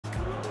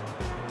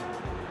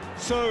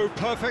So,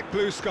 perfect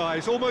blue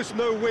skies, almost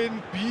no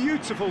wind,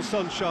 beautiful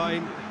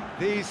sunshine.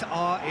 These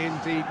are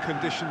indeed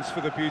conditions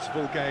for the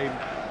beautiful game.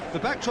 The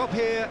backdrop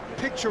here,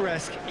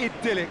 picturesque,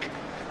 idyllic.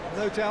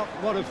 No doubt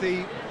one of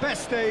the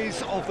best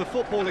days of the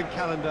footballing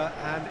calendar,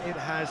 and it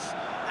has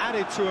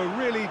added to a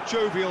really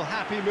jovial,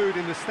 happy mood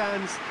in the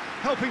stands,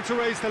 helping to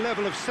raise the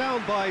level of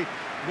sound by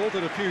more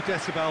than a few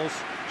decibels.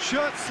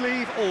 Shirt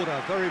sleeve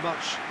order, very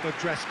much the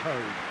dress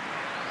code.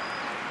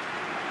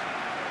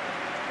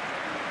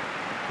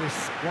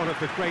 This one of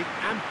the great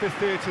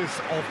amphitheatres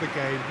of the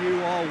game.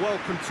 You are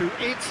welcome to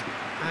it,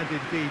 and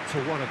indeed to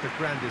one of the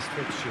grandest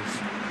fixtures.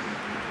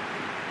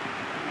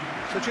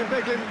 So, Jim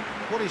Beglin,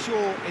 what is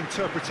your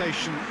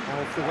interpretation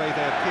of the way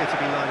they appear to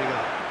be lining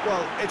up?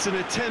 Well, it's an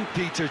attempt,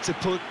 Peter, to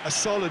put a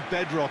solid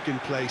bedrock in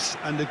place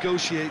and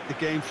negotiate the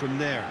game from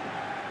there.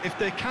 If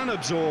they can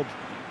absorb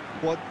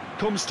what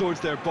comes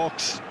towards their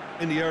box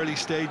in the early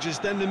stages,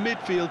 then the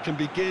midfield can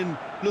begin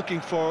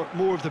looking for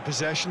more of the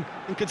possession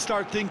and can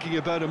start thinking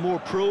about a more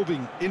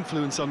probing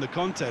influence on the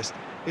contest.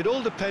 It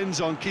all depends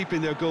on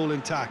keeping their goal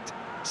intact,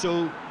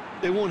 so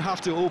they won't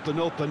have to open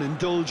up and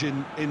indulge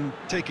in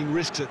taking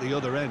risks at the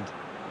other end.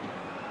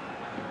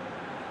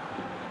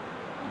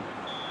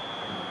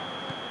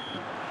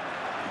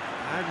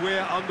 And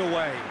we're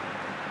underway.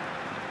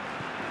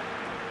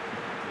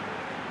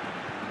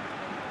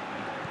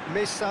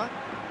 Mesa.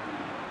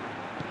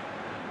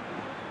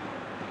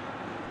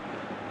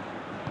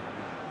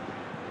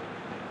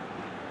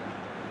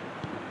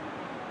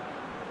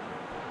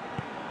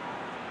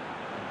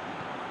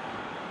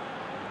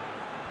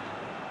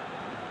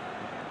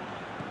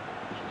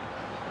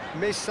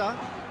 Mesa.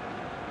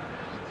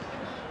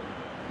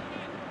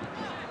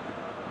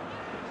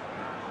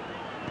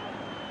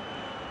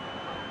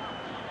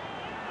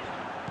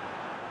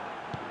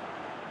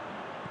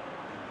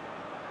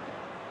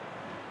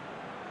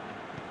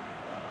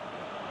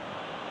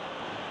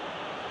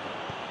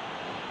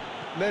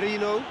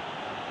 Merino.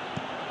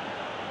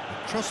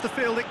 Across the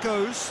field it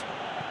goes.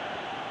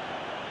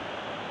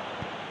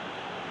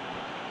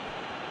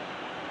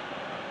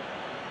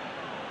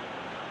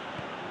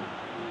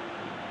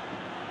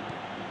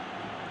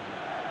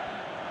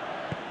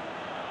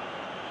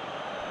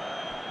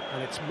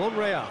 And it's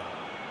Monreal.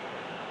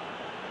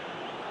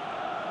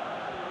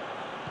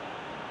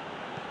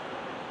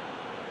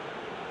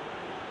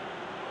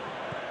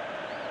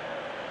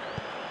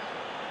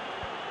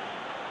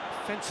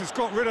 Defence has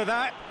got rid of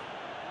that.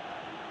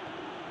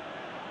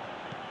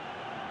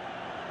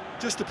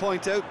 Just to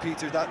point out,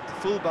 Peter, that the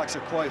fullbacks are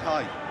quite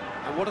high.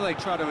 And what do they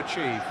try to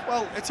achieve?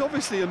 Well, it's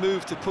obviously a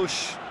move to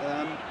push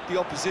the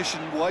opposition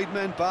wide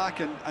men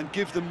back and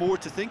give them more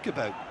to think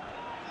about.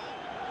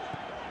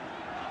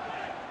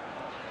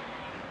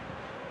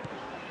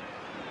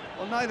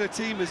 Well, neither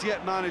team has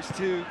yet managed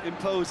to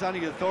impose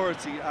any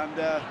authority, and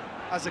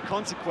as a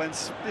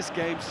consequence, this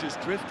game's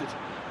just drifted.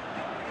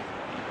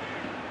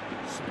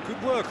 Some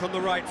good work on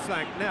the right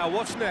flank. Now,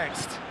 what's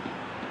next?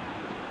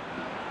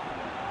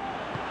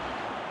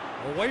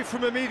 Away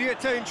from immediate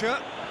danger.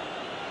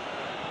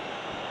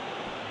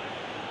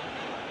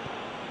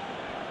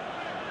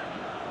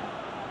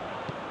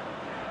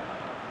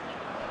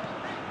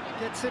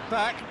 Gets it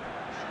back.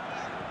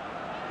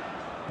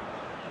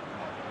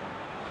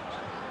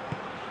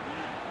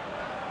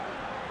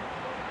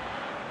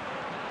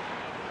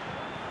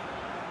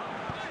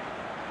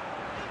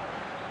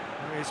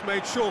 He's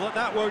made sure that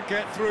that won't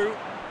get through.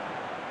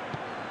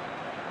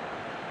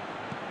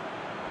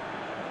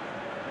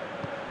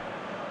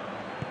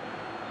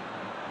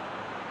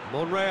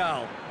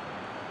 Monreal.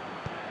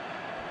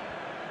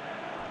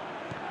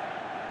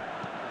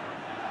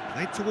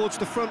 Played towards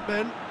the front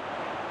men.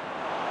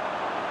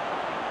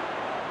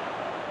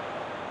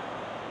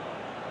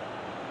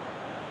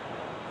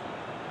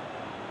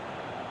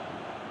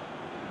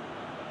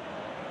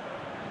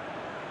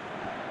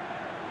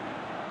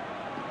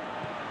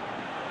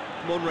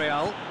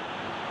 Monreal.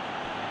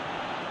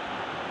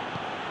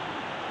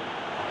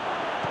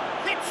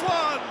 Hits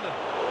one!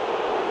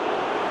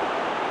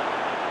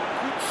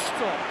 Good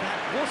stop, that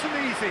wasn't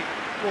easy.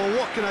 Well,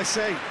 what can I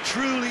say?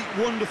 Truly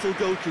wonderful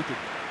goalkeeping.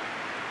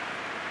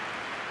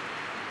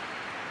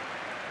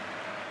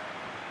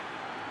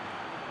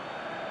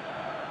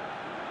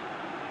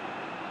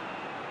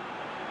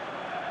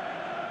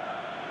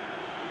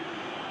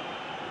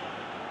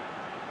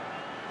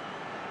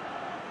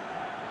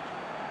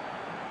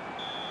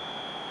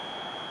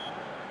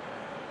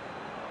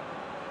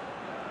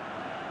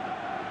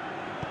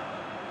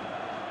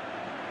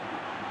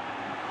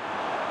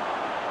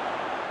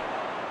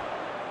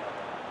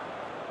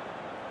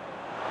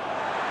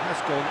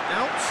 Has gone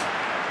out.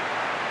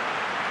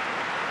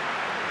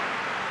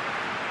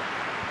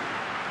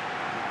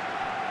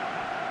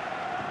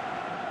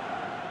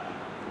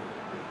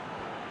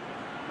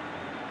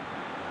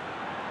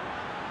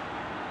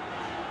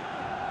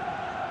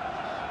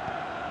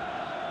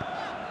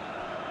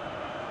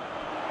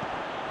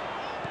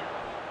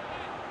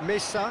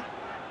 Mesa.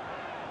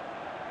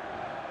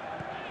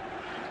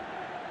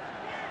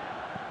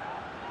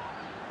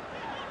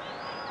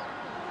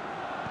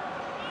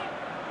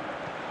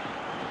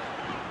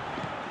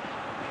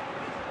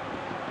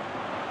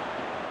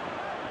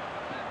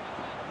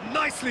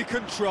 Nicely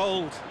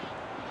controlled.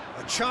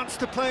 A chance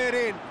to play it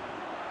in.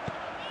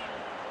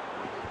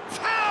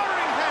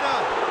 Towering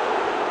header!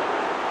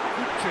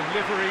 Good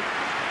delivery,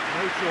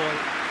 no joy.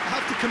 I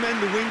have to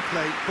commend the wing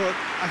play, but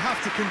I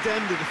have to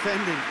condemn the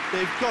defending.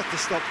 They've got to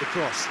stop the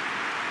cross.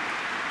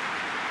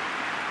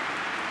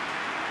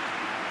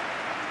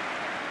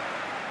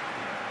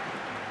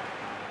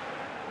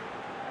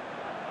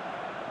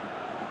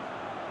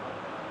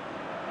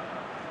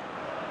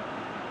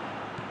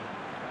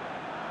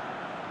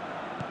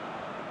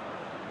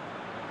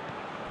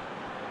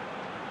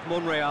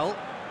 Monreal.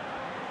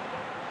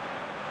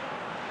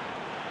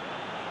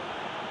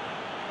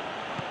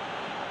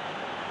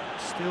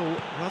 Still,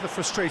 rather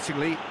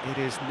frustratingly, it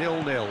is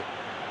 0-0.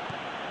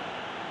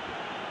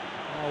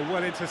 Oh,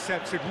 well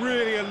intercepted,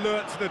 really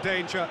alert to the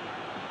danger.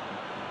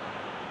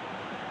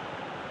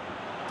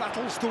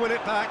 Battles to win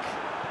it back.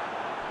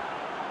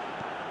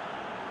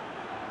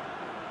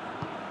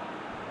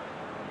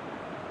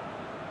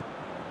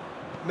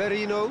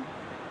 Merino.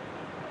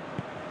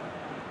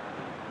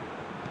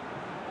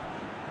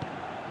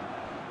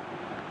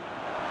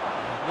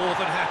 More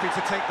than happy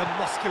to take the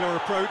muscular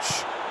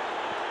approach.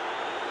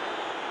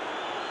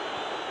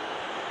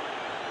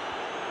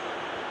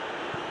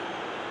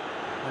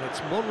 And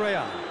it's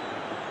Monreal.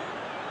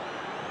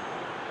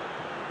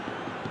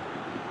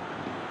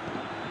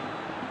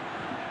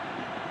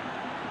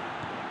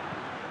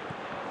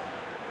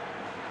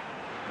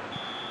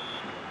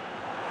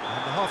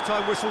 And the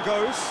half-time whistle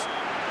goes. So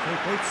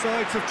both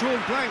sides have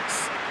drawn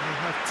blanks. They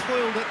have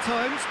toiled at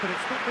times, but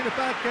it's not been a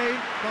bad game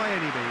by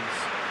any means.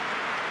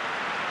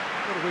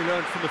 What have we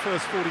learned from the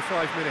first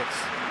 45 minutes?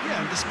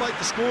 Yeah, and despite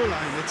the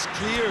scoreline, it's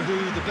clear who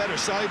the better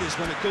side is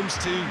when it comes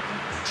to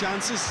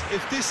chances.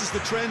 If this is the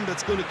trend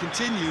that's going to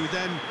continue,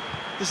 then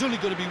there's only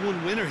going to be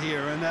one winner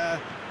here, and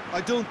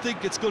I don't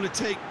think it's going to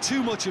take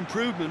too much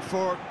improvement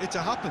for it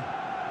to happen.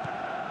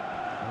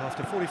 Well,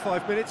 after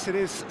 45 minutes, it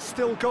is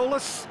still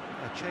goalless.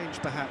 A change,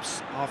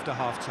 perhaps, after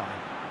half-time.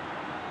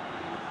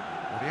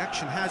 Well, the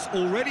action has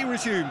already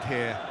resumed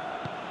here.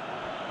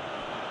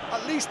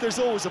 At least there's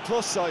always a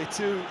plus side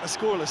to a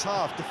scoreless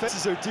half.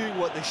 Defences are doing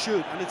what they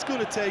should, and it's going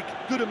to take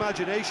good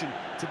imagination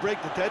to break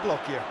the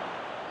deadlock here.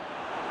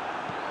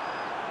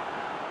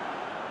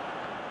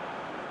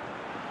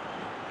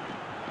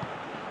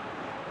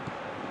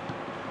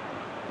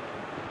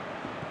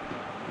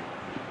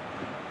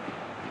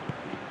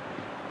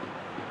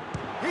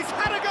 He's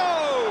had a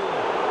go!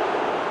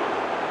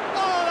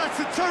 Oh, that's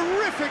a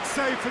terrific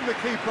save from the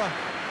keeper.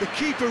 The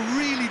keeper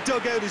really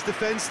dug out his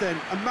defence then.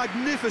 A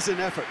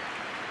magnificent effort.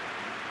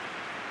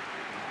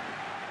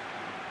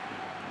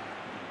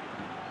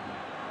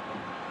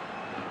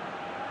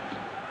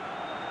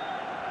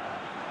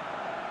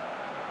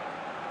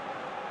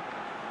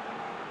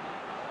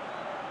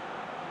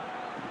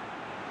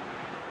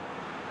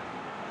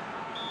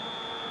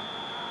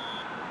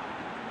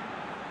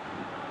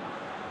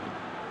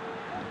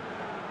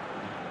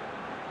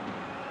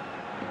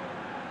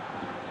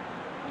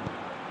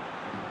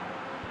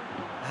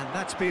 And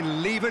that's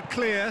been levered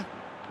clear.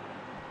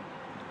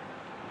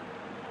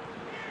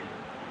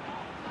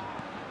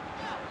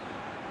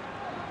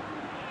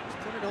 He's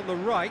put it on the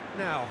right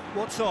now.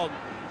 What's on?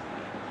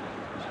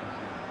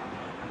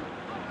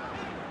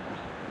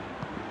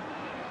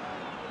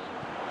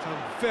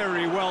 Done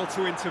very well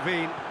to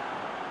intervene.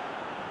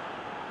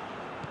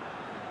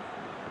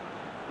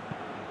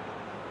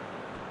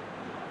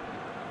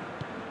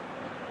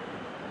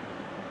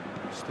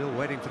 Still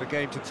waiting for the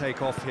game to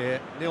take off here.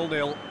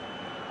 0-0.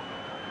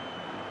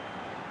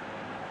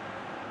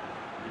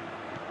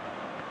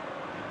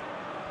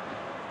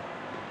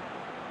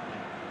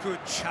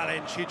 Good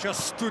challenge, he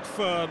just stood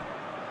firm.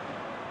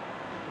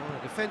 Well,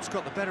 the defence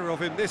got the better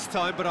of him this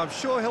time, but I'm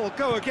sure he'll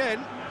go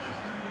again.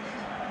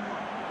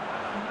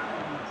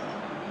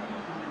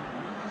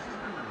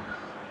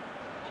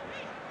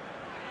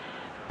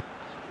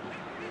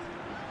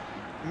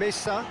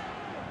 Missa.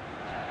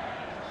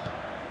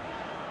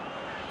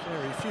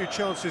 Very few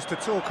chances to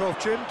talk of,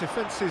 Jim.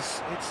 Defence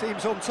is, it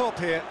seems, on top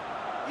here.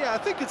 Yeah, I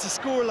think it's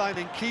a scoreline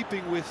in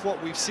keeping with what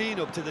we've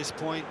seen up to this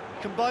point.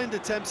 Combined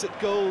attempts at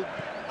goal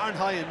aren't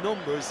high in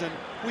numbers, and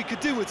we could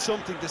do with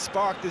something to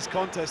spark this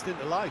contest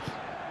into life.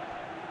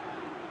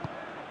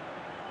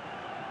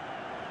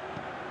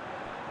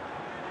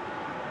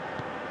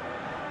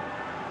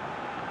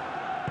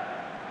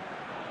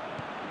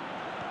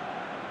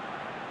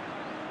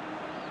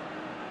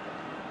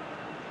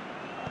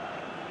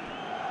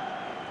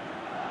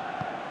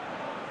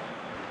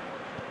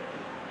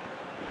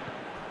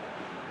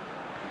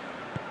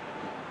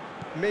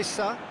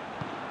 Missa.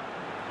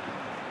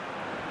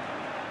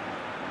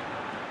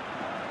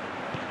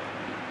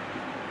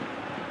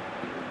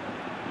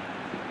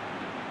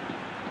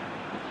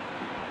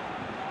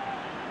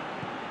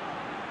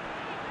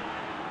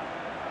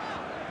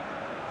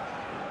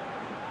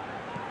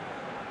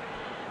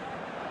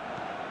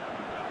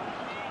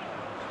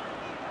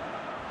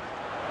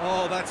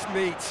 Oh, that's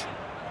neat.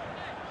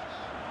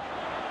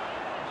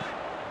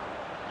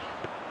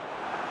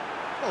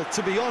 Well,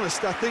 to be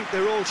honest, I think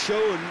they're all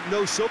showing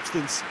no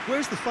substance.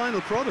 Where's the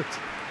final product?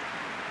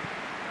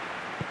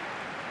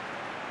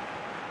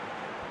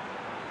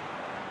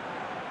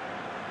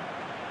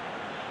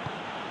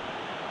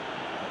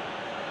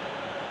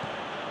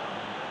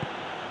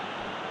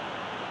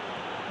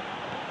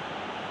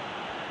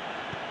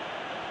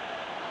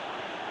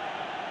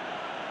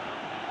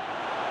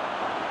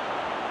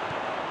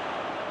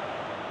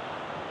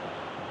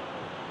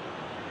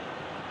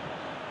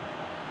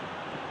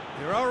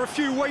 There are a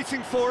few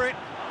waiting for it,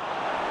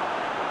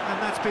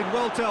 and that's been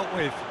well dealt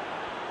with.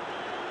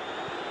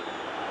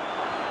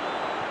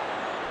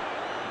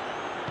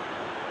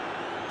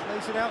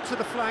 Plays it out to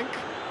the flank.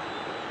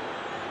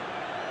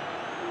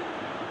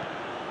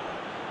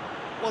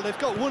 Well, they've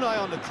got one eye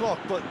on the clock,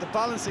 but the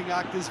balancing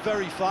act is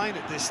very fine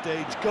at this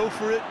stage. Go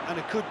for it, and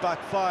it could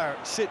backfire.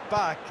 Sit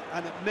back,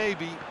 and it may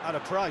be at a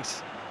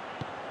price.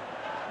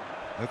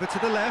 Over to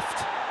the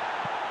left.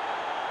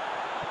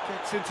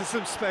 Gets into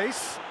some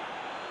space.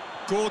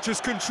 Gorgeous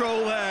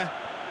control there.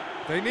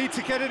 They need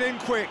to get it in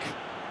quick.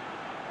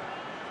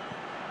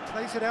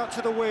 Plays it out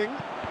to the wing.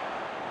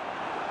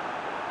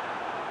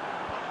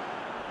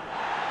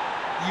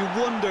 You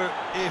wonder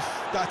if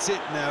that's it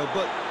now,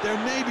 but there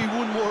may be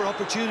one more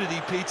opportunity,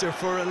 Peter,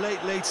 for a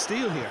late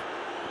steal here.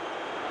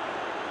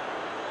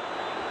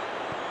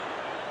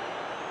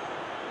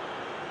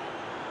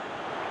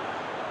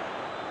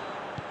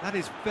 That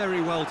is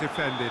very well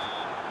defended.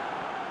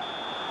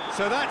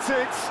 So that's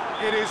it.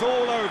 It is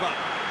all over.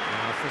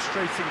 A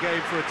frustrating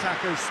game for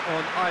attackers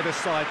on either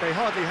side. They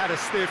hardly had a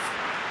sniff.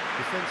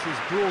 Defence is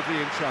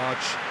broadly in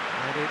charge,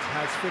 and it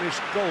has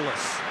finished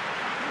goalless.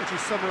 Would you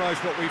summarise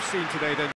what we've seen today then?